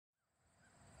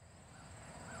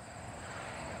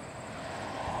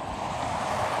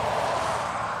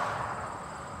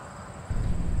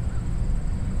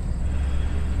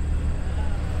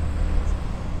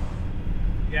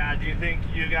do you think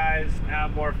you guys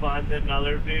have more fun than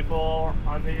other people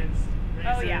on these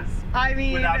races? Oh yeah. I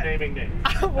mean, without naming names.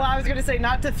 well, I was gonna say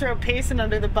not to throw Payson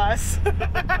under the bus. Or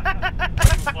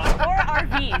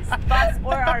RVs, bus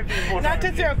or RV. Not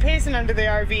to throw Payson under the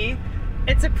RV.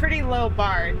 It's a pretty low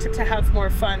bar to have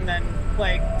more fun than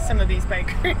like some of these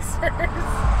bike racers.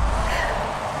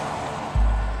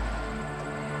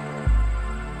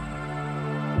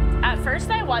 At first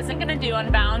I wasn't gonna do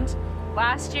Unbound.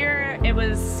 Last year it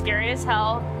was scary as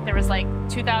hell. There was like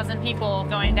 2,000 people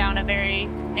going down a very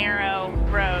narrow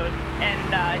road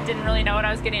and didn't really know what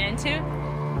I was getting into.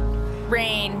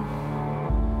 Rain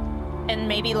and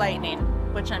maybe lightning,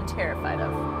 which I'm terrified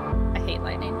of. I hate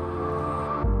lightning.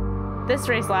 This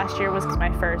race last year was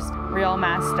my first real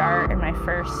mass start and my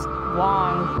first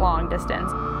long distance.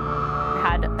 I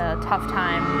had a tough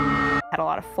time, had a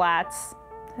lot of flats,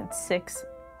 had 6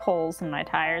 holes in my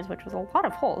tires, which was a lot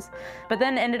of holes. But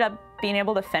then ended up being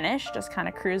able to finish, just kind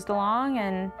of cruised along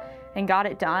and got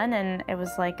it done. And it was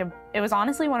like, it was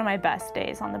honestly one of my best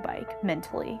days on the bike,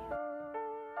 mentally.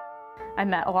 I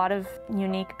met a lot of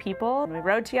unique people. We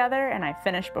rode together and I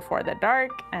finished before the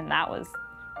dark, and that was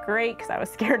great because I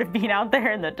was scared of being out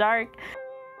there in the dark.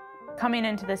 Coming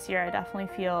into this year, I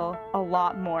definitely feel a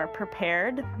lot more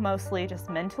prepared, mostly just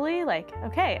mentally, like,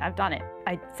 okay, I've done it.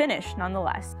 I finished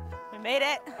nonetheless. We made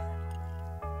it.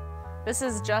 This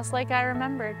is just like I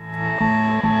remembered.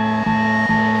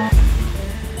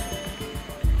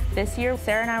 This year,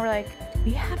 Sarah and I were like,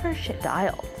 we have our shit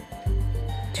dialed.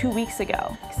 2 weeks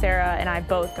ago, Sarah and I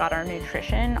both got our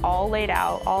nutrition all laid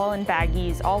out, all in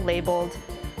baggies, all labeled,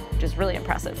 which is really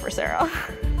impressive for Sarah.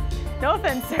 No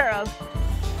offense, Sarah.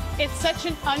 It's such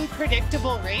an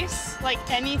unpredictable race. Like,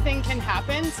 anything can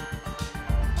happen.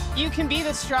 You can be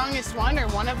the strongest one or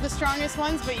one of the strongest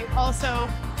ones, but you also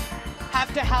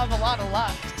have to have a lot of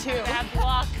luck, too. Have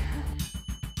luck.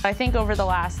 I think over the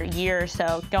last year or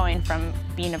so, going from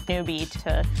being a newbie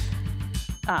to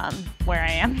where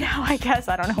I am now, I guess.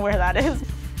 I don't know where that is.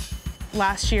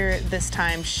 Last year, this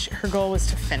time, her goal was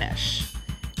to finish.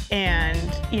 And,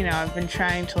 you know, I've been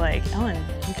trying to like, Ellen,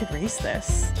 you could race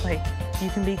this. Like, you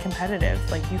can be competitive.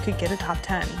 Like, you could get a top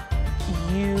 10.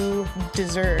 You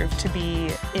deserve to be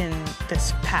in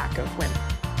this pack of women.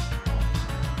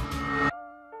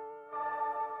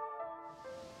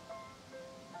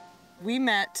 We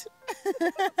met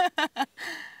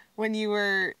when you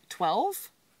were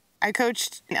 12. I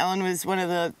coached, and Ellen was one of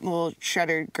the little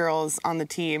shredder girls on the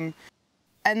team.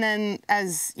 And then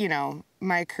as, you know,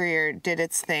 my career did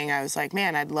its thing, I was like,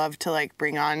 man, I'd love to like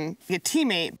bring on a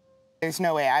teammate. There's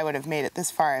no way I would have made it this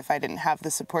far if I didn't have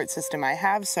the support system I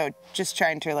have. So just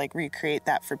trying to like recreate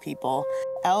that for people.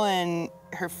 Ellen,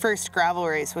 her first gravel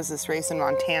race was this race in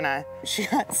Montana. She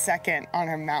got second on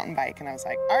her mountain bike, and I was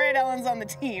like, all right, Ellen's on the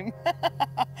team.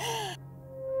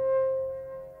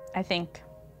 I think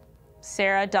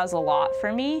Sarah does a lot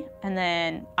for me, and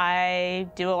then I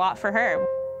do a lot for her.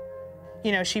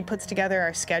 You know, she puts together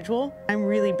our schedule. I'm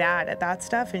really bad at that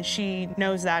stuff, and she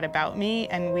knows that about me,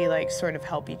 and we like sort of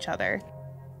help each other.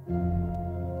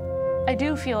 I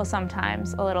do feel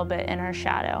sometimes a little bit in her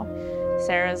shadow.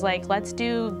 Sarah's like, let's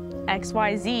do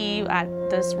XYZ at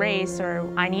this race,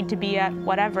 or I need to be at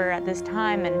whatever at this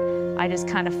time, and I just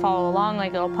kind of follow along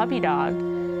like a little puppy dog.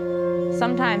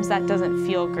 Sometimes that doesn't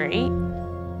feel great.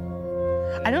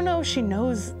 I don't know if she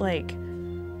knows like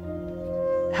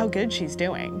how good she's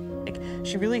doing. Like,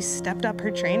 she really stepped up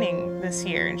her training this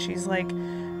year, and she's like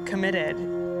committed.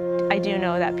 I do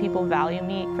know that people value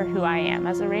me for who I am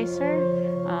as a racer.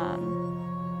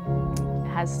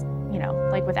 Has, you know,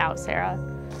 like without Sarah,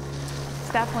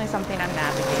 it's definitely something I'm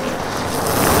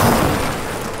navigating.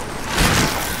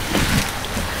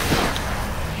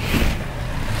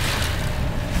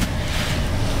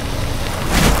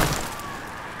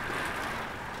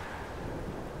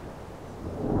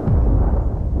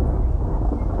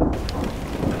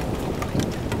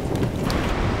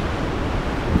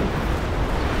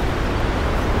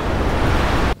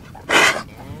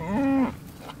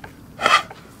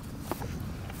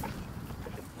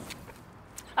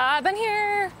 I've been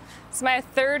here, it's my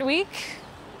 3rd week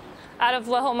out of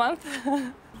the whole month.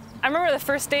 I remember the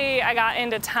first day I got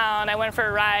into town, I went for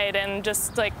a ride and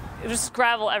just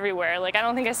gravel everywhere. Like, I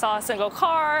don't think I saw a single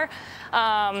car.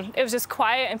 It was just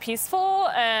quiet and peaceful,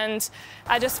 and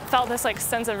I just felt this like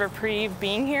sense of reprieve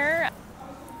being here.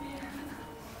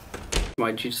 Why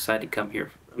did you decide to come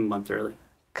here a month early?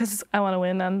 Because I want to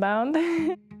win Unbound.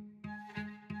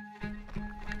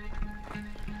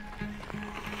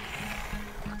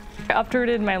 I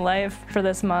uprooted my life for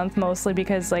this month mostly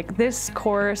because like this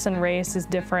course and race is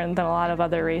different than a lot of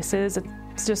other races.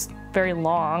 It's just very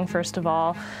long, first of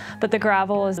all, but the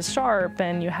gravel is sharp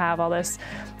and you have all this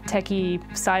techie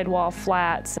sidewall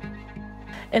flats.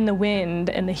 And the wind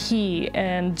and the heat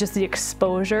and just the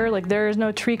exposure, like there is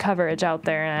no tree coverage out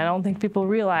there, and I don't think people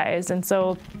realize. And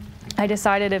so I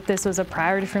decided if this was a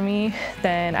priority for me,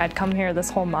 then I'd come here this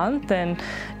whole month and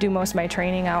do most of my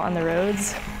training out on the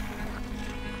roads.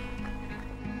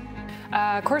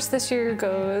 Course this year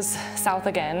goes south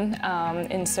again,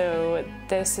 and so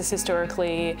this is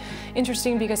historically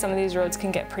interesting because some of these roads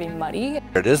can get pretty muddy.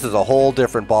 This is a whole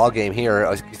different ball game here.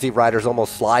 You see riders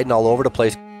almost sliding all over the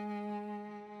place.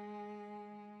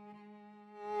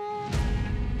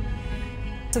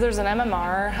 So there's an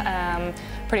MMR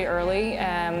pretty early,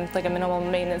 like a minimal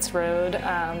maintenance road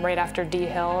right after D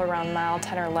Hill around mile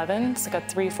 10 or 11. It's like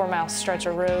a 3-4 mile stretch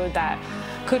of road that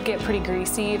could get pretty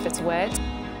greasy if it's wet.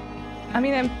 I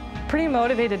mean, I'm pretty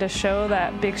motivated to show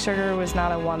that Big Sugar was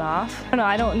not a one-off.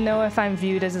 I don't know if I'm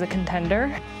viewed as a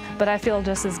contender, but I feel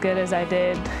just as good as I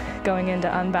did going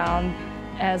into Unbound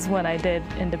as when I did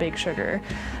into Big Sugar.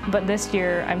 But this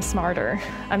year, I'm smarter.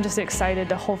 I'm just excited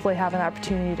to hopefully have an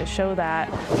opportunity to show that.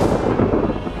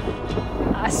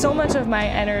 So much of my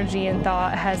energy and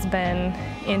thought has been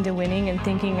into winning and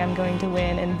thinking I'm going to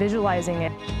win and visualizing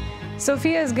it.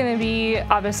 Sophia is going to be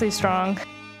obviously strong.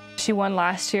 She won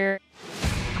last year.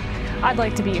 I'd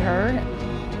like to beat her.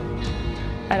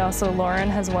 And also Lauren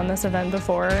has won this event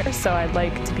before, so I'd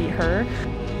like to beat her.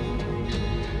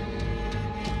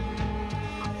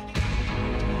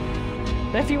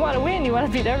 If you want to win, you want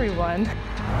to beat everyone.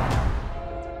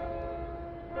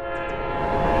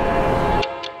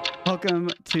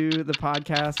 Welcome to the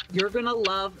podcast. You're going to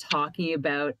love talking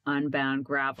about Unbound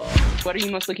Gravel. What are you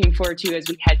most looking forward to as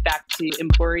we head back to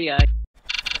Emporia?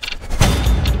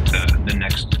 The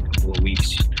next couple of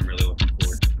weeks, I'm really looking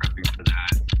forward to prepping for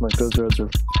that. Like those roads are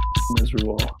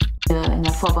miserable. In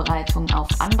der Vorbereitung auf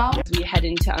Unbound. As we head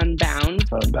into Unbound.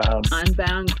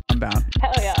 Unbound.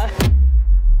 Hell yeah.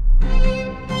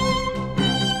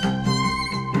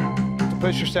 To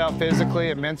push yourself physically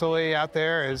and mentally out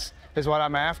there is what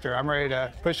I'm after. I'm ready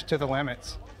to push it to the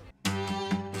limits.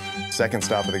 Second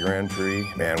stop of the Grand Prix,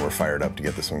 man, we're fired up to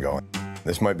get this one going.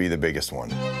 This might be the biggest one,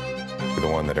 the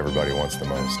one that everybody wants the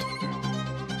most.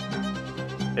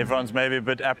 Everyone's maybe a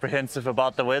bit apprehensive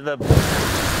about the weather,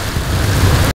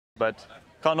 but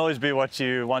can't always be what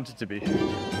you want it to be.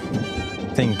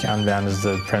 I think Unbound is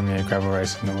the premier gravel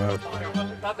race in the world.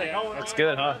 That's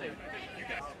good, huh?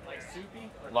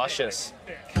 Luscious.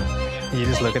 You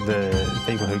just look at the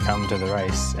people who come to the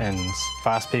race, and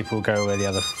fast people go where the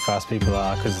other fast people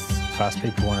are because fast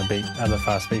people want to beat other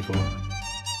fast people.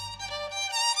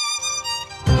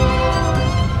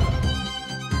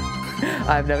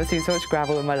 I've never seen so much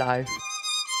gravel in my life.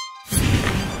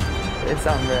 It's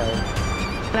unreal.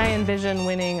 When I envision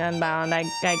winning Unbound, I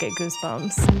get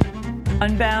goosebumps.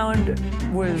 Unbound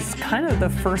was kind of the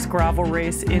first gravel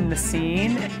race in the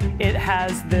scene. It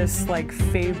has this like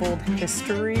fabled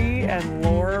history and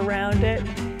lore around it.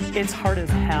 It's hard as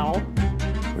hell.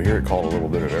 We hear it called a little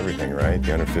bit of everything, right?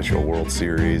 The unofficial World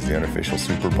Series, the unofficial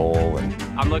Super Bowl, and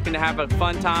I'm looking to have a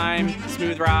fun time,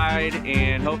 smooth ride,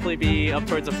 and hopefully be up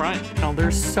towards the front. You know,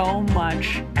 there's so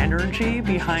much energy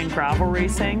behind gravel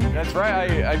racing. That's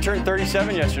right, I turned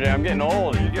 37 yesterday. I'm getting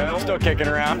old. I'm still kicking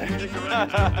around.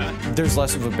 There's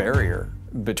less of a barrier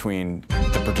between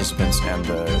the participants and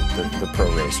the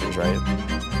pro racers, right?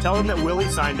 Tell them that Willie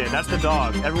signed it. That's the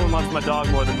dog. Everyone loves my dog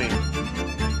more than me.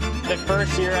 The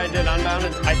first year I did Unbound,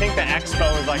 I think the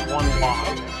expo was like one block.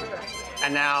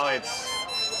 And now it's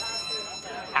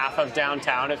half of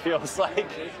downtown, it feels like.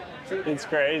 It's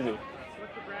crazy.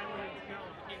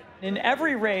 In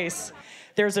every race,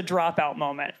 there's a dropout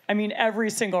moment. I mean, every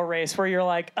single race where you're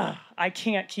like, ugh, I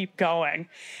can't keep going.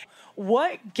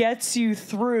 What gets you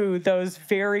through those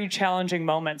very challenging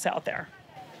moments out there?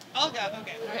 I'll go.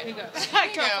 Okay. You go. Go for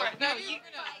it. No, you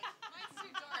go.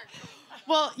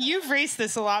 Well, you've raced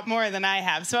this a lot more than I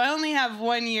have, so I only have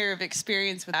 1 year of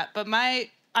experience with that. But my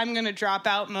I'm going to drop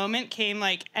out moment came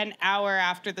like an hour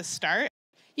after the start.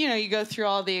 You know, you go through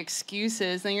all the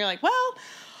excuses, and you're like, well,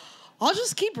 I'll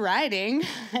just keep riding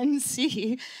and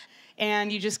see.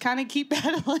 And you just kind of keep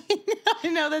pedaling. I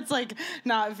know that's like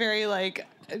not very like,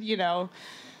 you know,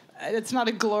 it's not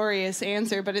a glorious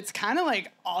answer, but it's kind of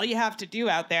like all you have to do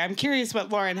out there. I'm curious what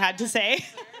Lauren had to say.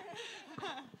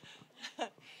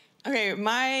 Okay,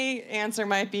 my answer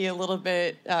might be a little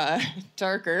bit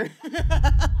darker.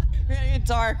 We're gonna get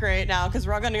dark right now because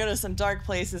we're all gonna go to some dark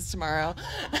places tomorrow.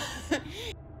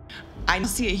 I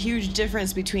see a huge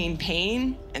difference between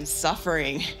pain and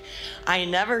suffering. I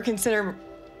never consider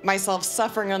myself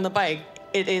suffering on the bike.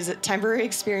 It is a temporary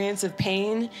experience of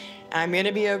pain I'm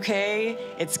gonna be okay.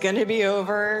 It's gonna be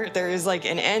over. There is like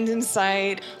an end in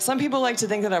sight. Some people like to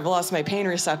think that I've lost my pain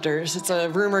receptors. It's a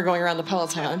rumor going around the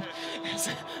Peloton.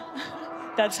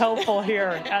 That's helpful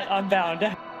here at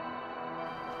Unbound.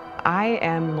 I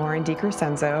am Lauren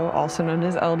DiCrescenzo, also known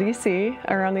as LDC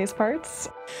around these parts.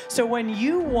 So when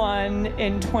you won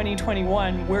in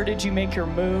 2021, where did you make your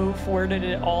move? Where did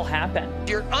it all happen?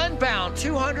 Your Unbound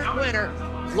 200 winner,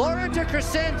 Lauren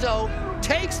DiCrescenzo,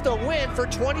 takes the win for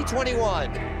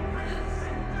 2021.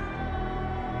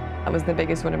 That was the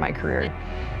biggest win of my career,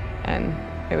 and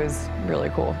it was really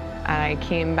cool. And I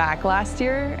came back last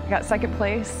year, got second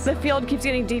place. The field keeps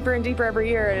getting deeper and deeper every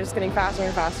year, and it's getting faster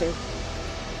and faster.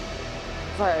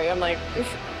 Sorry, I'm like,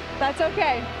 that's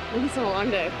okay. It's been a long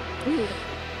day.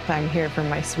 I'm here for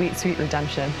my sweet, sweet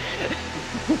redemption.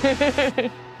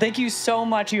 Thank you so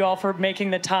much, you all, for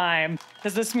making the time,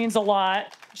 because this means a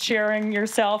lot, sharing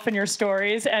yourself and your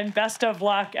stories, and best of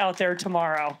luck out there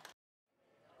tomorrow.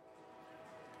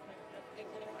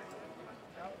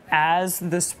 As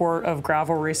the sport of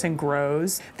gravel racing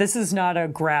grows, this is not a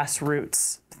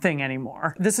grassroots thing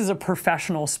anymore. This is a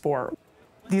professional sport.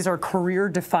 These are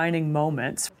career-defining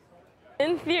moments.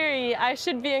 In theory, I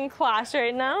should be in class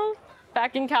right now,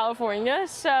 back in California,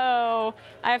 so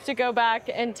I have to go back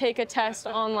and take a test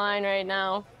online right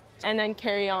now and then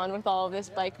carry on with all of this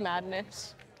bike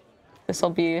madness. This will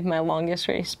be my longest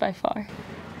race by far.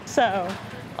 So,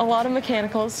 a lot of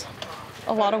mechanicals,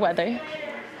 a lot of weather,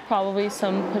 probably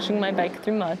some pushing my bike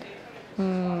through mud.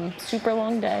 Super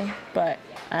long day, but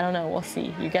I don't know, we'll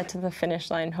see. You get to the finish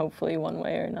line hopefully one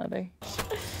way or another.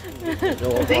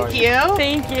 Thank you.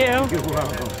 Thank you. You're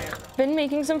welcome. Been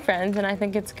making some friends, and I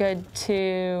think it's good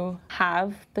to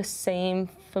have the same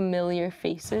familiar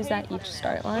faces at each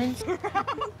start line.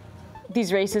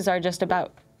 These races are just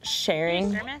about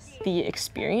sharing the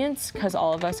experience, because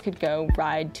all of us could go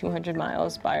ride 200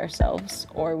 miles by ourselves,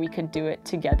 or we could do it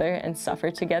together and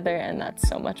suffer together, and that's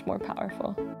so much more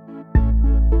powerful.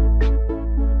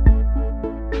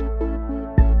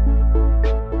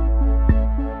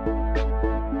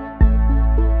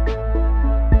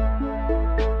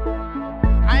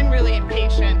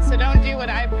 So don't do what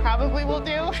I probably will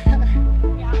do,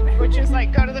 which is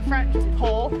like go to the front, just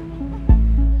pull.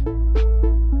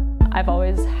 I've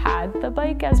always had the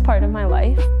bike as part of my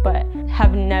life, but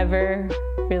have never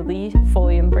really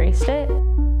fully embraced it.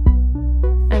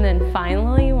 And then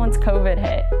finally, once COVID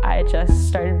hit, I just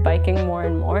started biking more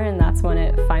and more, and that's when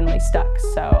it finally stuck.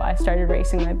 So I started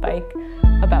racing my bike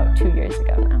about 2 years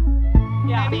ago now.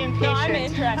 Yeah, no, I'm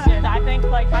interested. I think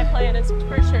like my plan is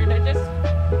for sure to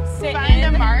just sit Find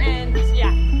a mark. And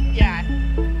yeah.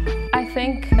 I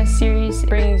think a series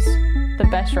brings the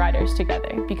best riders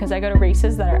together, because I go to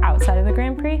races that are outside of the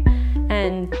Grand Prix,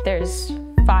 and there's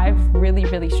 5 really,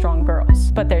 really strong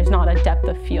girls, but there's not a depth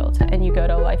of field. And you go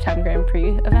to a Lifetime Grand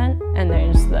Prix event, and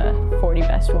there's the 40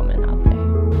 best women out there.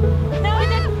 No, it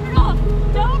didn't. Oh,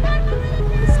 don't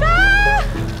stop!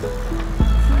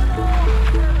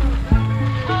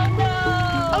 Oh no!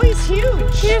 Oh, he's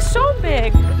huge. He's so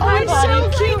big. Oh, he's so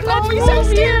cute. Oh, he's so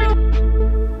cute.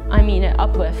 I mean, it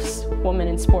uplifts women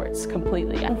in sports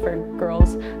completely. And for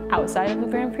girls outside of the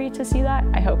Grand Prix to see that,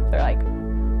 I hope they're like,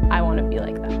 I want to be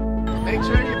like that. Make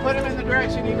sure you put him in the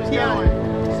direction he was going.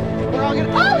 We're all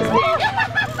gonna. Oh, he's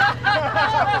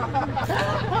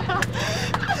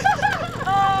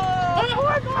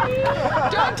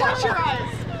big! Don't touch your eyes.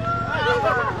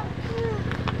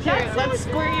 Here, let's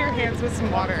squirt your hands with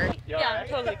some water. Yeah,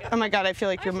 totally good. Oh my God, I feel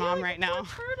like your mom right now.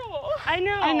 I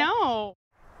know. I know.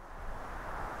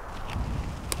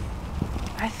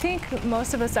 I think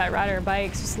most of us that ride our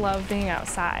bikes just love being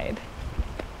outside.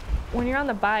 When you're on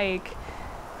the bike,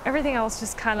 everything else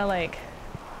just kind of like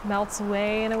melts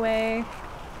away in a way.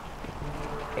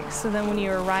 So then when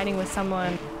you're riding with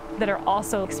someone that are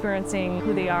also experiencing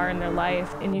who they are in their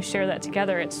life and you share that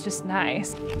together, it's just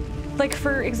nice. Like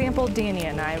for example, Danny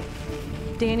and I.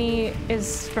 Danny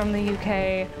is from the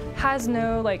UK, has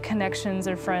no like connections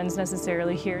or friends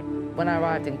necessarily here. When I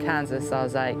arrived in Kansas, I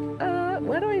was like,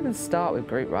 where do I even start with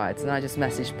group rides? And I just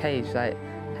messaged Paige like,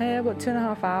 hey, I've got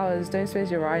 2.5 hours, don't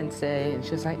suppose you're riding today? And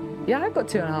she was like, yeah, I've got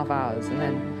 2.5 hours. And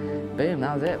then, boom,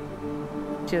 that was it.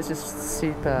 She was just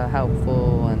super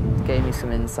helpful and gave me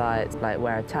some insights, like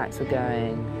where attacks were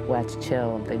going, where to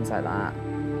chill and things like that.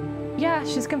 Yeah,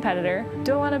 she's a competitor.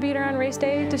 Do I want to beat her on race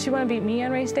day? Does she want to beat me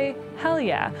on race day? Hell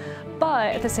yeah.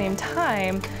 But at the same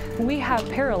time, we have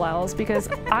parallels because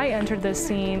I entered this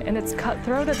scene and it's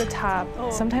cutthroat at the top.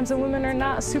 Sometimes the women are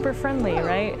not super friendly,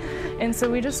 right? And so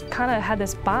we just kind of had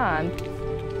this bond.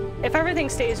 If everything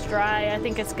stays dry, I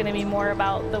think it's going to be more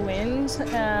about the wind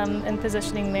and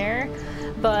positioning there.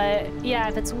 But yeah,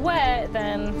 if it's wet,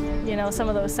 then, you know, some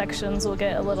of those sections will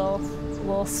get a little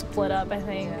split up, I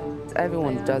think.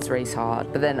 Everyone does race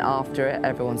hard, but then after it,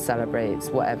 everyone celebrates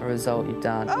whatever result you've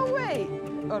done. Oh, wait.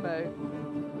 Oh, no.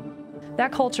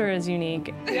 That culture is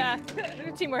unique. Yeah,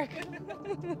 teamwork.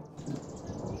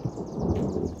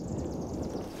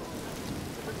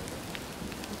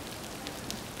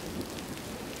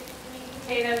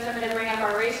 Hey, those are going to bring up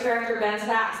our race director, Ben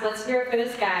Sachs. Let's hear it for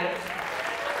this guy.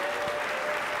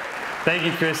 Thank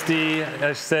you, Christy. As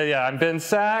I said, yeah, I'm Ben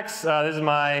Sachs. This is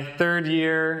my 3rd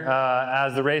year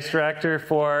as the race director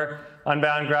for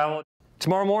Unbound Gravel.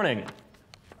 Tomorrow morning,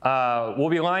 we'll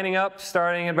be lining up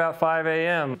starting at about 5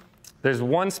 a.m. There's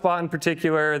one spot in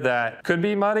particular that could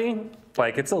be muddy,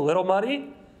 like it's a little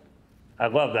muddy. I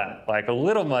love that, like a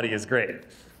little muddy is great.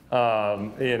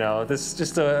 You know, this is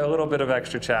just a little bit of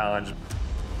extra challenge.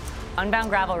 Unbound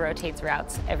Gravel rotates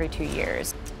routes every 2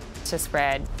 years to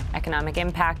spread economic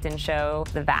impact and show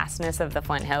the vastness of the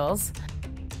Flint Hills.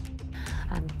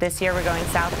 This year we're going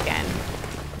south again,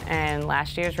 and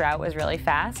last year's route was really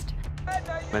fast. I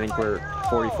think we're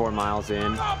 44 miles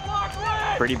in.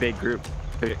 Pretty big group.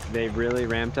 They really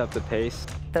ramped up the pace.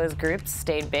 Those groups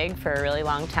stayed big for a really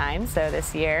long time, so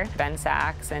this year Ben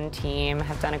Sachs and team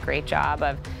have done a great job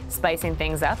of spicing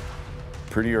things up.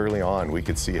 Pretty early on, we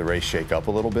could see the race shake up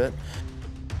a little bit.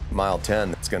 Mile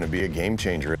 10, it's going to be a game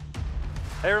changer.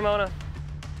 Hey, Ramona.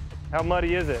 How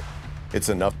muddy is it? It's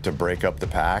enough to break up the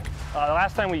pack. The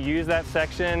last time we used that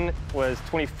section was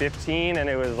 2015, and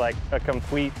it was like a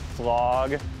complete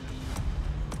slog.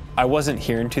 I wasn't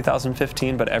here in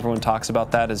 2015, but everyone talks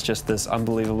about that as just this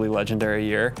unbelievably legendary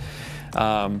year.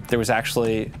 There was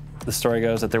actually, the story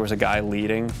goes that there was a guy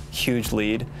leading, huge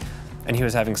lead, and he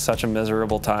was having such a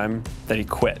miserable time that he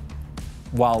quit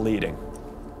while leading.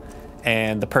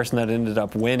 And the person that ended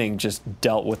up winning just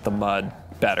dealt with the mud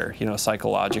better, you know,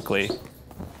 psychologically.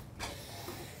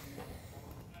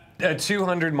 A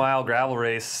 200-mile gravel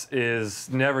race is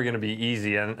never going to be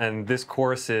easy, and this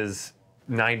course is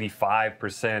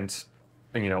 95%,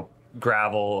 you know,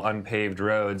 gravel, unpaved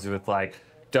roads with like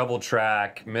double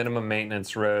track, minimum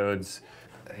maintenance roads.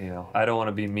 You know, I don't want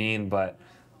to be mean, but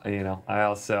you know,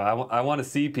 I want to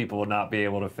see people not be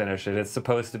able to finish it. It's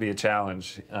supposed to be a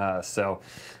challenge, yeah.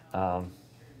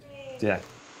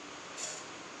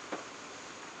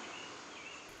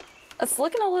 It's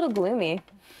looking a little gloomy.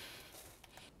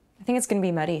 I think it's gonna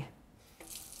be muddy.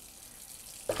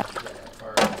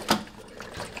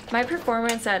 My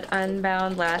performance at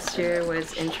Unbound last year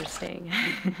was interesting.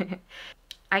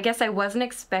 I guess I wasn't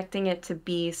expecting it to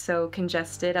be so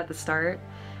congested at the start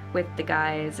with the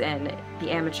guys and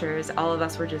the amateurs. All of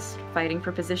us were just fighting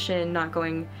for position, not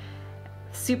going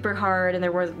super hard, and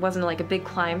there wasn't like a big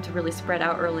climb to really spread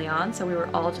out early on, so we were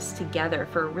all just together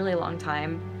for a really long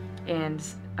time. And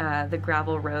the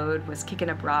gravel road was kicking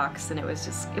up rocks, and it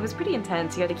was pretty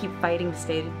intense. You had to keep fighting to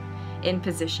stay in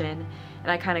position,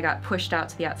 and I kind of got pushed out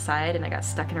to the outside, and I got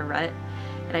stuck in a rut.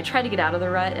 And I tried to get out of the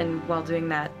rut, and while doing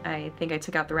that, I think I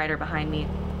took out the rider behind me.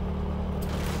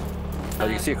 Oh,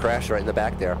 you can see a crash right in the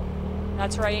back there.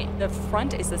 That's right. The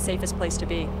front is the safest place to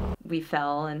be. We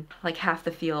fell, and like half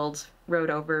the field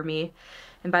rode over me.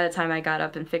 And by the time I got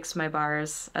up and fixed my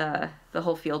bars, the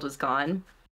whole field was gone.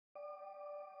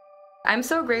 I'm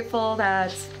so grateful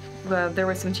that there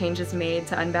were some changes made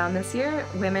to Unbound this year.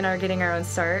 Women are getting our own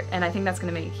start, and I think that's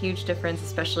going to make a huge difference,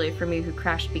 especially for me who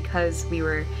crashed because we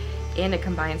were in a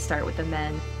combined start with the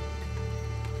men.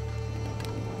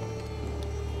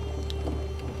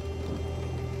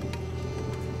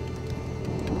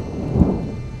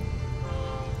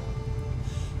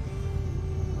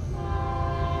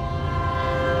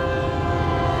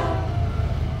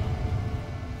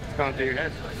 Can't do your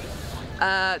head.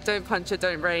 Don't punch it,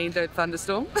 don't rain, don't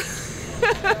thunderstorm.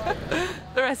 The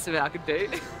rest of it I could do.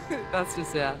 That's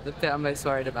just, yeah, the bit I'm most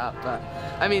worried about. But,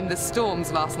 I mean, the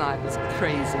storms last night was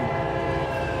crazy.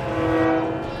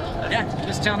 Yeah,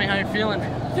 just tell me how you're feeling.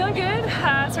 Feeling good.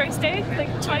 It's race day,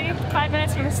 like 25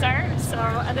 minutes from the start. So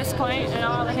at this point, and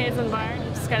all the hay's in the barn, you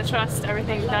just gotta trust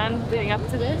everything's done leading up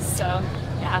to this. So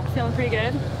yeah, feeling pretty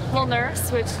good. A little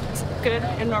nervous, which is good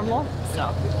and normal.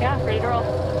 So yeah, ready to roll.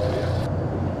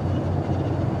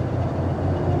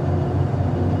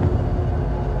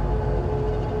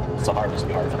 It's the hardest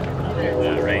part of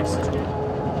the race.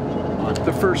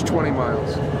 The first 20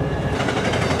 miles.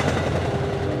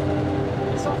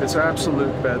 It's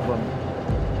absolute bedlam.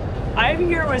 I'm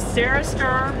here with Sarah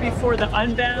Starr before the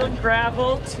Unbound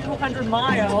Gravel 200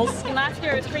 miles. Last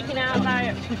year I was freaking out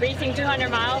about racing 200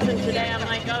 miles, and today I'm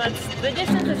like, oh, the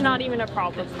distance is not even a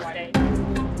problem today.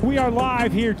 We are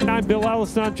live here. I'm Bill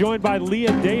Ellison, joined by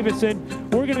Leah Davison.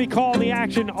 We're going to be calling the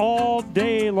action all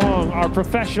day long. Our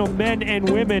professional men and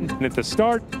women at the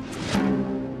start. Anything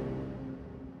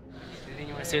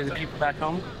you want to say to the people back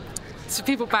home? To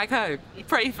people back home,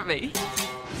 pray for me.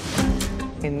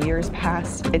 In years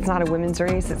past, it's not a women's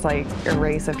race, it's like a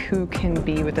race of who can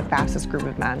be with the fastest group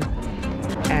of men.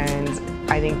 And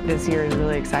I think this year is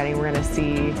really exciting. We're gonna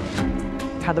see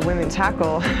how the women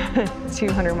tackle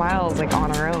 200 miles like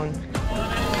on our own.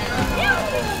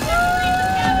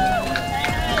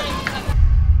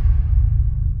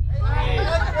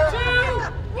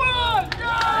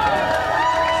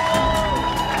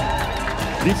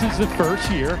 This is the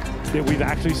first year that we've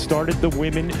actually started the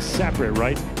women separate,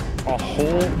 right? A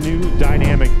whole new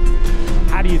dynamic.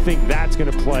 How do you think that's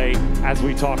going to play as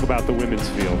we talk about the women's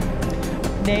field?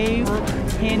 They were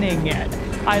pinning it.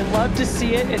 I love to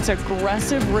see it. It's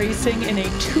aggressive racing in a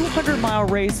 200-mile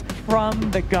race from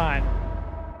the gun.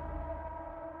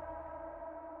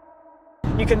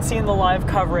 You can see in the live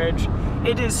coverage,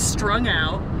 it is strung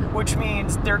out, which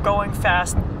means they're going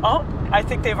fast. Oh, I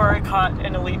think they've already caught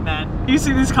an elite man. You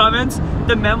see these comments?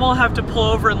 The men will have to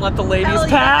pull over and let the ladies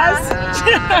pass.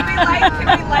 Can we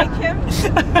like him?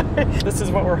 This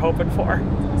is what we're hoping for.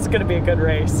 It's gonna be a good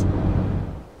race.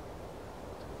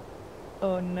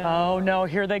 Oh no. Oh no,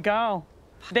 here they go.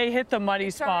 They hit the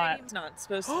muddy spot. It's not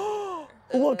supposed to.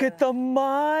 Look at the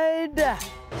mud. A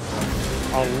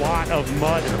lot of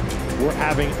mud. We're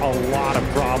having a lot of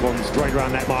problems right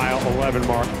around that mile 11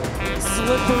 mark.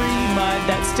 Slippery mud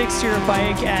that sticks to your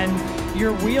bike and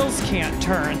your wheels can't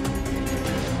turn.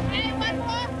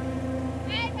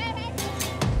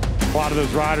 A lot of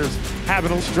those riders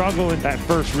having a struggle in that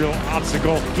first real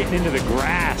obstacle, getting into the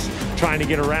grass, trying to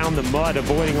get around the mud,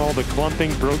 avoiding all the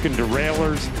clumping, broken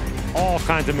derailleurs, all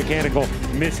kinds of mechanical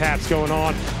mishaps going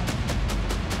on.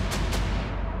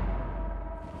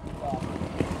 Oh,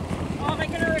 am I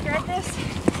gonna regret this?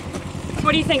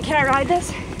 What do you think? Can I ride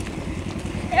this?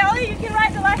 Hey, Ellie, you can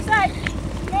ride the left side.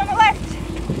 Go on the left.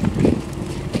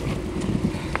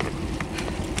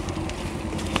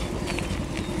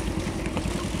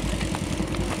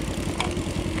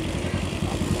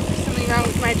 There's something wrong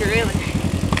with my derailleur.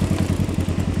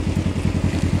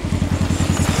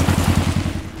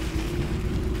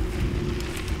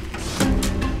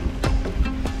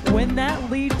 When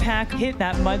that lead pack hit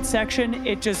that mud section,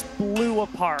 it just blew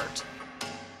apart.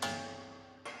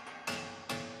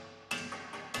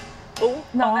 Oh,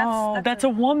 no, that's a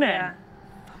woman. Yeah.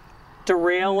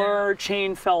 Derailleur,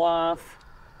 chain fell off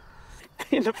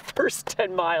in the first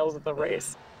 10 miles of the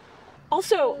race.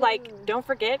 Also, like, don't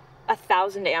forget,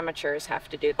 1,000 amateurs have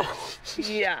to do this.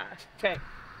 Yeah. Okay,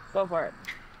 go for it.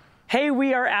 Hey,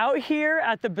 we are out here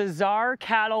at the Bazaar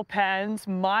Cattle Pens,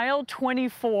 mile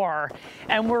 24,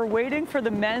 and we're waiting for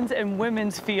the men's and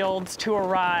women's fields to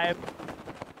arrive.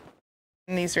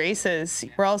 In these races,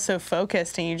 we're all so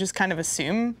focused and you just kind of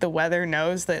assume the weather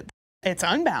knows that it's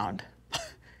unbound.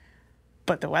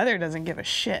 But the weather doesn't give a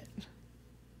shit.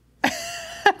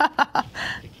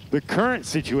 The current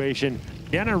situation,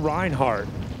 Jenna Reinhardt,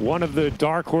 one of the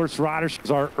dark horse riders,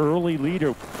 is our early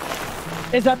leader.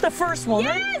 Is that the first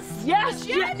woman? Yes! Yes,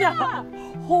 Jenna!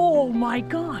 Oh my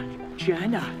God,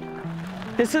 Jenna.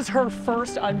 This is her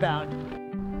first unbound.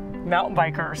 Mountain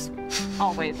bikers.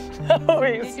 Always.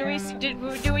 Always. Do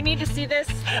we need to see this?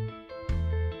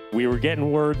 We were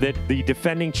getting word that the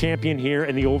defending champion here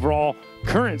and the overall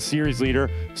current series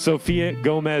leader, Sofia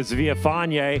Gomez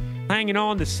Villafane, hanging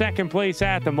on to second place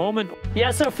at the moment. Yeah,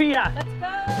 Sophia.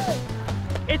 Let's go.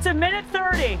 It's a minute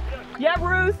 30. Yeah,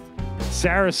 Ruth.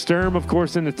 Sarah Sturm, of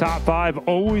course, in the top 5,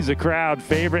 always a crowd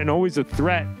favorite and always a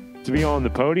threat to be on the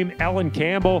podium. Ellen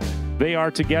Campbell, they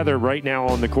are together right now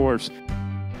on the course.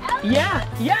 Yeah,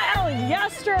 Ellen,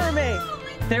 yes, Sturmy.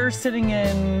 They're sitting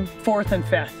in 4th and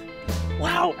 5th.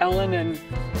 Wow, Ellen and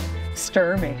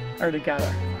Sturmy are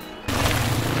together.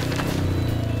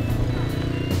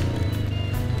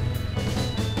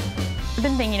 I've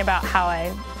been thinking about how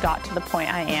I got to the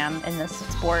point I am in this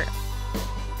sport.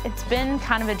 It's been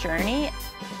kind of a journey.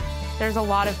 There's a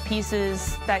lot of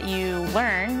pieces that you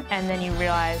learn and then you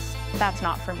realize that's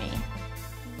not for me.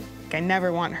 I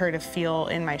never want her to feel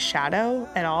in my shadow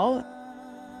at all,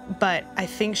 but I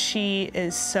think she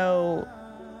is so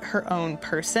her own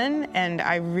person, and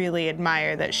I really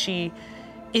admire that she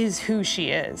is who she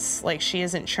is. Like, she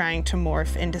isn't trying to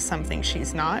morph into something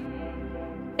she's not.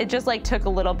 It just like took a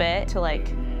little bit to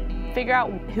like figure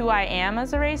out who I am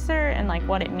as a racer and like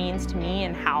what it means to me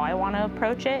and how I want to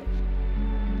approach it.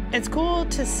 It's cool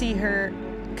to see her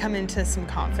come into some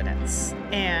confidence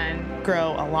and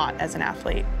grow a lot as an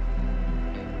athlete.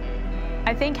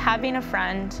 I think having a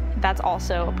friend that's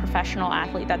also a professional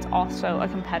athlete, that's also a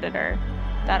competitor,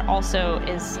 that also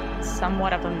is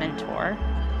somewhat of a mentor,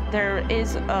 there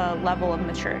is a level of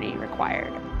maturity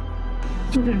required.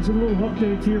 So there's a little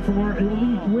update here from our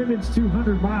elite women's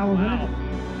 200-mile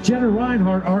event. Jenna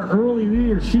Reinhardt, our early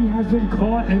leader, she has been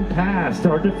caught and passed.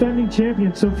 Our defending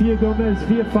champion, Sofia Gomez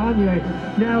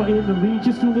Villafane, now in the lead,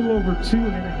 just a little over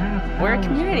 2.5 hours. We're a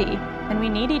community, and we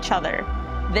need each other.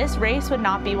 This race would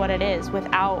not be what it is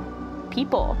without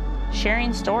people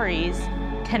sharing stories,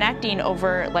 connecting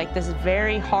over like this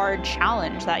very hard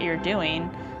challenge that you're doing.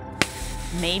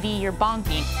 Maybe you're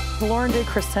bonking. Lauren de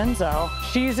Crescenzo,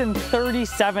 she's in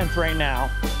 37th right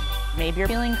now. Maybe you're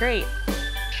feeling great.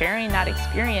 Sharing that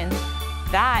experience,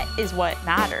 that is what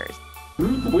matters.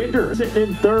 Ruth Winder sitting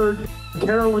in third.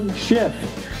 Carolyn Schiff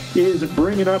is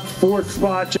bringing up fourth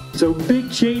spot. So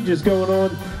big changes going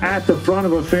on at the front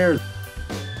of affairs.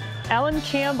 Ellen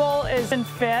Campbell is in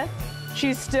fifth.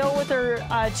 She's still with her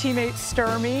teammate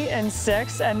Sturmy in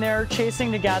sixth, and they're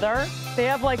chasing together. They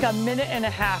have like a minute and a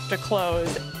half to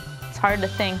close. It's hard to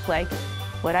think, like,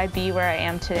 would I be where I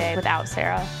am today without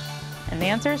Sarah? And the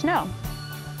answer is no.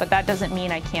 But that doesn't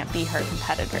mean I can't be her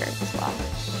competitor as well.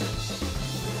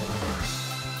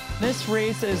 This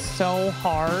race is so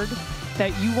hard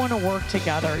that you want to work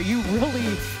together. You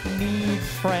really need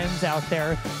friends out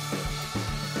there.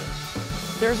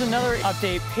 There's another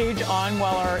update. Paige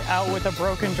Onweller out with a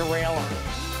broken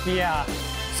derailleur. Yeah.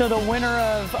 So the winner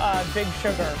of Big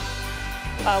Sugar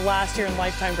last year in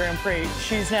Life Time Grand Prix,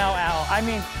 she's now out. I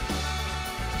mean,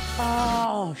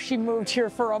 oh, she moved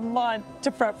here for a month to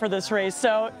prep for this race.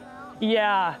 So,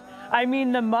 yeah. I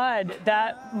mean, the mud,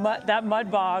 that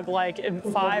mud bog, like in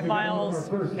 5 miles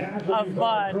of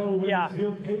mud, yeah.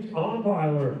 Paige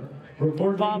Onweller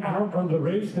reporting out on the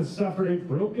race has suffered a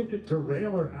broken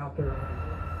derailleur out there.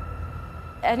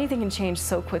 Anything can change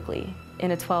so quickly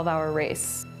in a 12-hour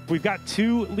race. We've got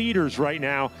 2 leaders right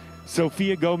now.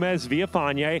 Sofia Gomez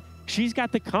Villafane, she's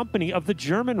got the company of the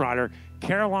German rider,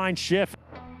 Caroline Schiff.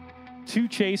 2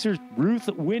 chasers, Ruth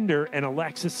Winder and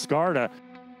Alexis Skarda.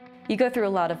 You go through a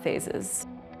lot of phases.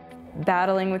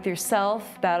 Battling with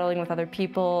yourself, battling with other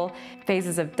people,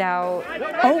 phases of doubt.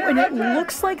 Oh, and it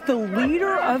looks like the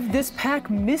leader of this pack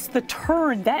missed the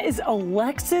turn. That is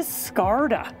Alexis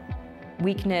Skarda.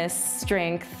 Weakness,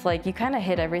 strength, like you kind of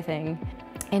hit everything.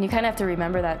 And you kind of have to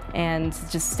remember that and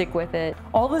just stick with it.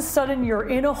 All of a sudden you're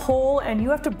in a hole and you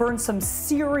have to burn some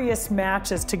serious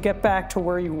matches to get back to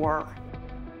where you were.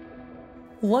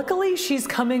 Luckily, she's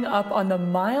coming up on the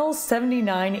mile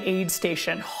 79 aid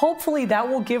station. Hopefully that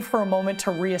will give her a moment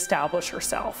to reestablish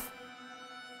herself.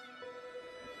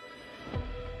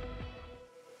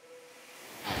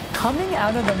 Coming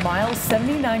out of the mile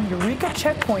 79 Eureka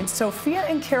checkpoint, Sofia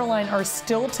and Caroline are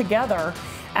still together,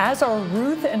 as are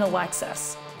Ruth and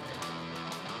Alexis.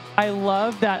 I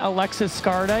love that Alexis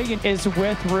Skarda is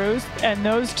with Ruth, and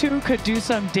those 2 could do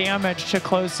some damage to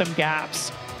close some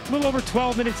gaps. A little over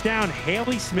 12 minutes down,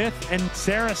 Haley Smith and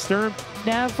Sarah Sturm.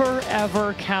 Never,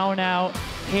 ever count out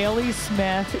Haley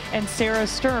Smith and Sarah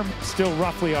Sturm. Still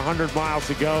roughly 100 miles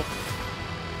to go.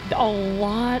 A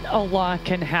lot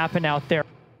can happen out there.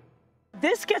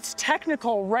 This gets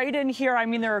technical right in here. I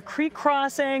mean, there are creek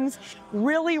crossings,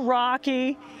 really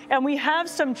rocky, and we have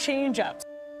some change-ups.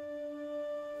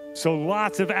 So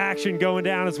lots of action going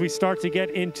down as we start to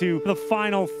get into the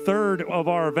final third of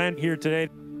our event here today.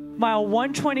 Mile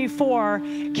 124,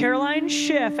 Caroline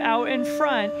Schiff out in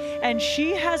front, and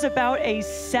she has about a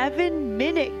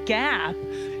 7-minute gap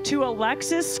to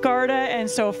Alexis Skarda and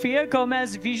Sofia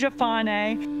Gomez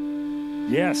Villafane.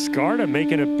 Yeah, Skarda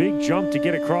making a big jump to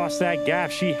get across that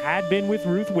gap. She had been with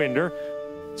Ruth Winder,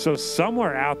 so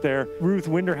somewhere out there, Ruth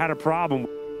Winder had a problem.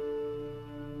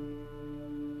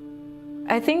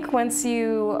 I think once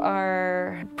you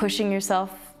are pushing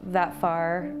yourself that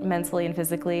far, mentally and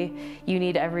physically, you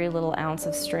need every little ounce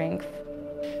of strength.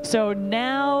 So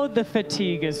now the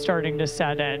fatigue is starting to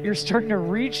set in. You're starting to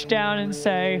reach down and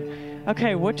say,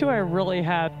 okay, what do I really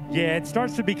have? Yeah, it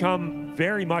starts to become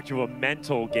very much of a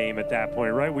mental game at that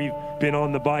point, right? We've been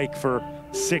on the bike for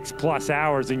 6+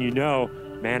 hours, and you know,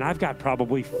 man, I've got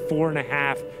probably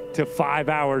 4.5 to 5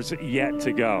 hours yet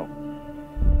to go.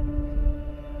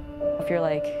 If you're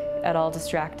like at all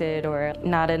distracted or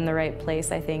not in the right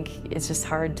place, I think it's just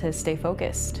hard to stay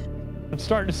focused. I'm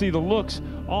starting to see the looks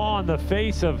on the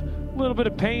face of a little bit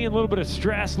of pain, a little bit of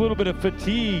stress, a little bit of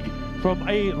fatigue from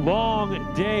a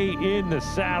long day in the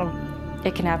saddle.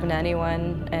 It can happen to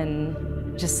anyone,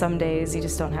 and just some days you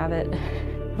just don't have it.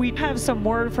 We have some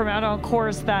word from out on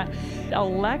course that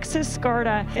Alexis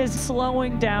Skarda is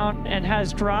slowing down and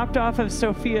has dropped off of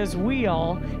Sophia's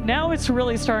wheel. Now it's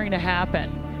really starting to happen.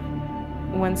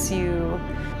 Once you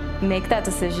make that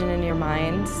decision in your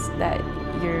mind that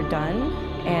you're done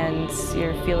and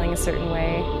you're feeling a certain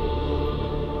way,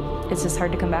 it's just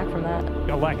hard to come back from that.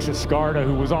 Alexis Skarda,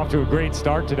 who was off to a great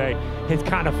start today, has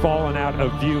kind of fallen out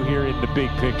of view here in the big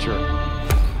picture.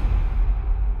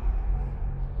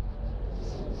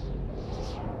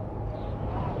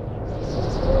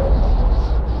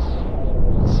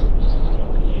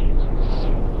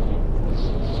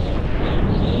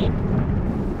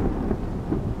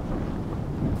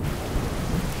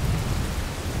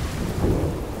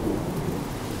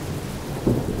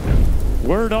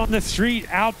 Word on the street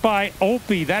out by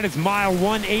Opie. That is mile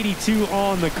 182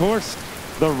 on the course.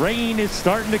 The rain is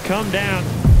starting to come down.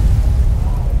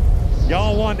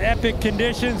 Y'all want epic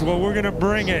conditions? Well, we're gonna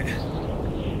bring it.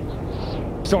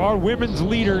 So our women's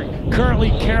leader,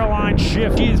 currently Caroline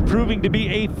Schiff, she is proving to be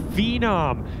a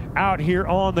phenom out here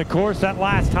on the course. That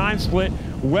last time split,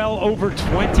 well over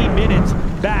 20 minutes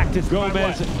back to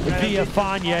Gomez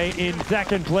Villafane in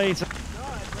second place.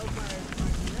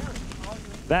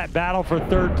 That battle for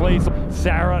third place,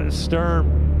 Sarah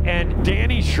Sturm and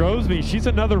Danny Shrewsbury. She's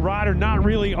another rider not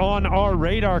really on our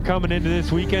radar coming into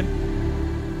this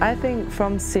weekend. I think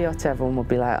from Ciot everyone will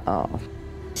be like, oh,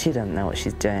 she doesn't know what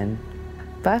she's doing.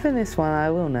 But I think this one I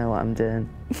will know what I'm doing.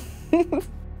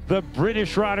 The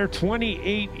British rider,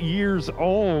 28 years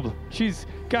old. She's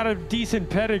got a decent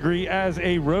pedigree as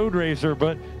a road racer,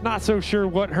 but not so sure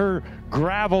what her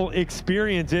gravel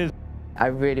experience is. I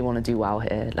really want to do well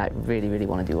here, like really, really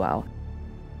want to do well.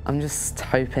 I'm just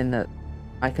hoping that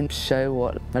I can show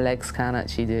what my legs can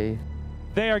actually do.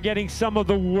 They are getting some of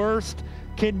the worst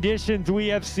conditions we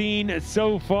have seen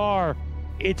so far.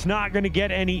 It's not going to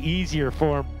get any easier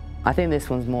for them. I think this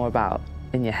one's more about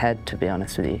in your head, to be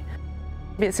honest with you.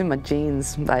 Maybe it's in my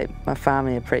genes, like my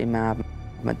family are pretty mad.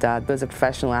 My dad was a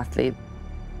professional athlete.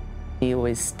 He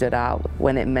always stood out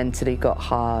when it mentally got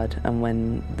hard and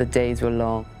when the days were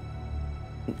long.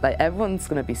 Like, everyone's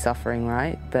gonna be suffering,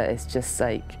 right? But it's just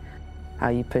like how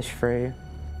you push through.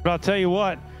 But I'll tell you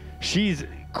what, she's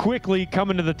quickly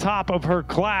coming to the top of her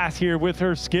class here with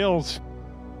her skills.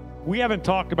 We haven't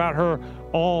talked about her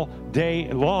all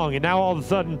day long, and now all of a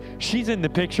sudden she's in the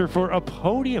picture for a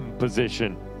podium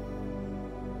position.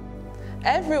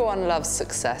 Everyone loves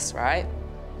success, right?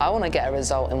 I want to get a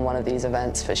result in one of these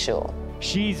events for sure.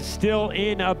 She's still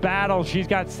in a battle. She's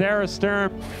got Sarah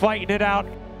Sturm fighting it out.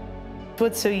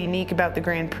 What's so unique about the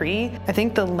Grand Prix, I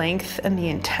think the length and the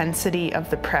intensity of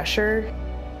the pressure,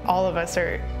 all of us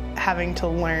are having to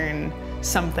learn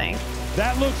something.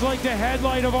 That looks like the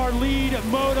headlight of our lead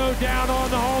moto down on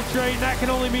the haul straight, and that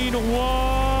can only mean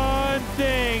one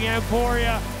thing.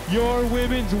 Emporia, your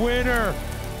women's winner,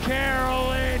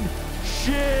 Caroline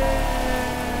Schiff.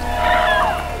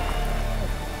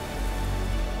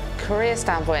 Career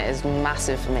standpoint is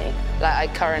massive for me. Like,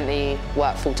 I currently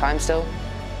work full-time still.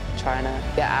 Trying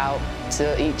to get out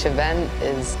to each event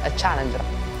is a challenge.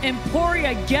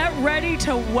 Emporia, get ready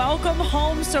to welcome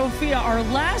home Sophia, our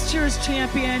last year's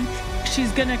champion.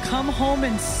 She's gonna come home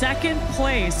in second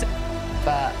place.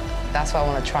 But that's why I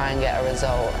want to try and get a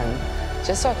result, and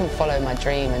just so I can follow my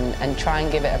dream and try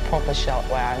and give it a proper shot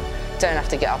where I don't have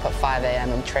to get up at 5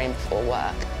 a.m. and train before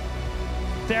work.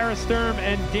 Sarah Sturm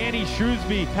and Danny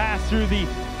Shrewsbury pass through the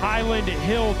Highland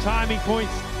Hill timing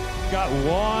points. Got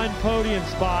one podium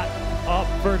spot up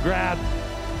for grab.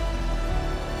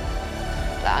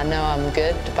 I know I'm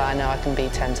good, but I know I can be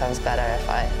 10 times better if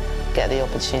I get the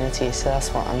opportunity, so that's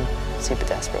what I'm super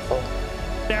desperate for.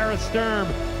 Sarah Sturm,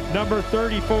 number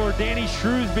 34, Danny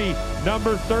Shrewsbury,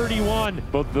 number 31.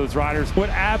 Both of those riders would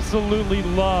absolutely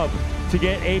love to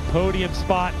get a podium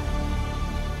spot.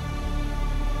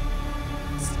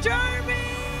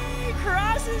 Sturmy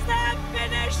crosses that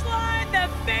finish line, the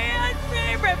fan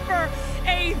favorite for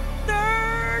a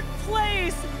third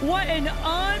place. What an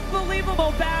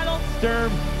unbelievable battle.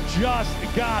 Sturm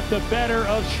just got the better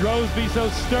of Shrewsbury, so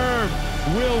Sturm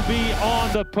will be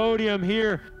on the podium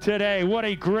here today. What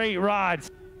a great ride.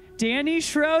 Danny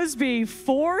Shrewsbury,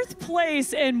 fourth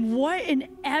place, and what an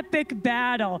epic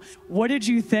battle. What did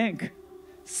you think?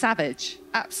 Savage,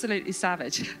 absolutely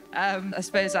savage. I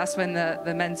suppose that's when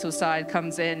the mental side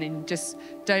comes in and just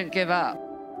don't give up.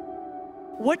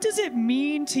 What does it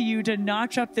mean to you to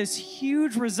notch up this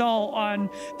huge result on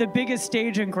the biggest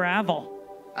stage in gravel?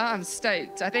 I'm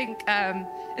stoked. I think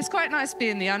it's quite nice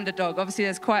being the underdog. Obviously,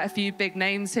 there's quite a few big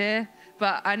names here,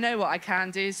 but I know what I can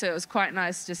do, so it was quite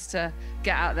nice just to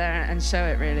get out there and show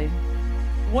it, really.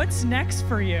 What's next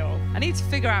for you? I need to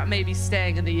figure out maybe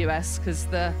staying in the US because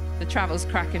the travel's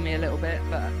cracking me a little bit,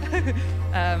 but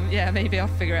yeah, maybe I'll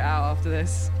figure it out after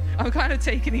this. I'm kind of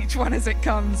taking each one as it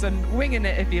comes and winging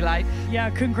it, if you like. Yeah,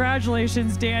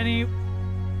 congratulations, Danny.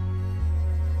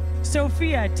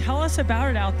 Sophia, tell us about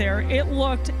it out there. It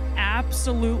looked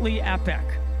absolutely epic.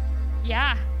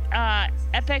 Yeah,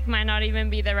 epic might not even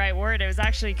be the right word. It was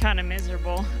actually kind of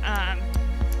miserable.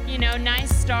 You know,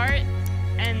 nice start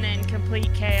and then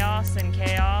complete chaos, and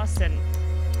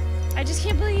I just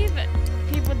can't believe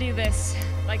people do this,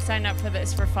 like sign up for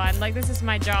this for fun. Like, this is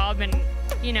my job, and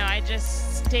you know, I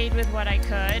just stayed with what I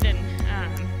could, and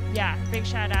yeah, big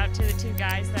shout out to the two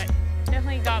guys that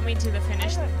definitely got me to the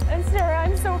finish. And Sarah,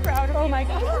 I'm so proud of you. Oh my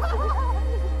God.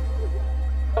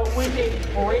 With a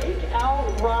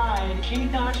breakout ride, she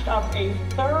notched up a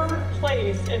 3rd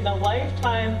place in the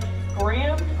Lifetime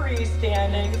Grand Prix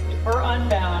standings for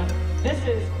Unbound. This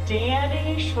is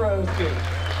Danny Shrosby.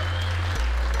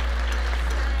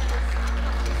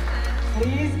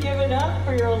 Please give it up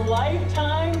for your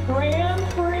Lifetime Grand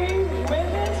Prix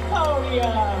women's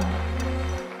podium.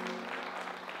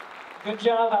 Good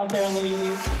job out there,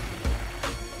 ladies.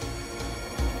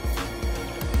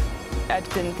 I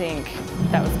didn't think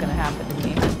that was going to happen to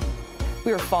me.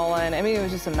 We were falling. I mean, it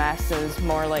was just a mess. It was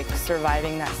more like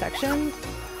surviving that section.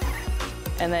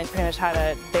 And then pretty much had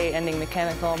a day-ending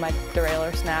mechanical. My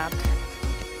derailleur snapped.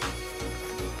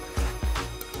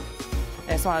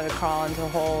 I just wanted to crawl into a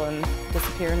hole and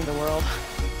disappear into the world.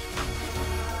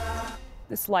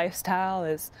 This lifestyle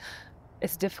it's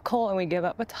difficult, and we give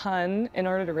up a ton in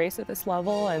order to race at this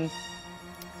level, and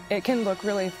it can look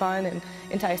really fun and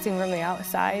enticing from the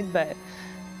outside, but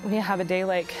when you have a day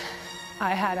like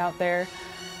I had out there,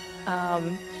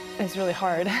 it's really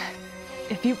hard.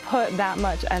 If you put that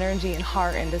much energy and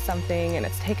heart into something and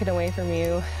it's taken away from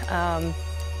you,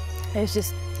 it's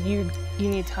just, you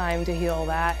need time to heal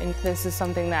that. And this is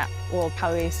something that will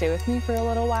probably stay with me for a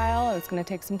little while. It's going to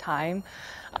take some time.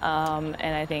 And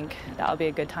I think that'll be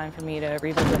a good time for me to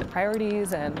revisit the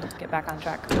priorities and get back on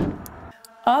track.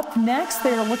 Up next,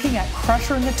 they are looking at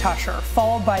Kraushaar and the Tusher,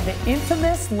 followed by the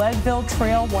infamous Leadville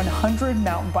Trail 100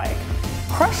 mountain bike.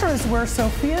 Kraushaar is where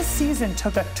Sophia's season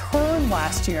took a turn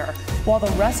last year, while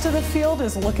the rest of the field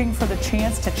is looking for the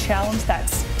chance to challenge that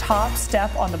top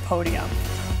step on the podium.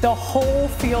 The whole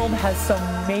field has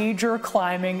some major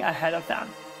climbing ahead of them.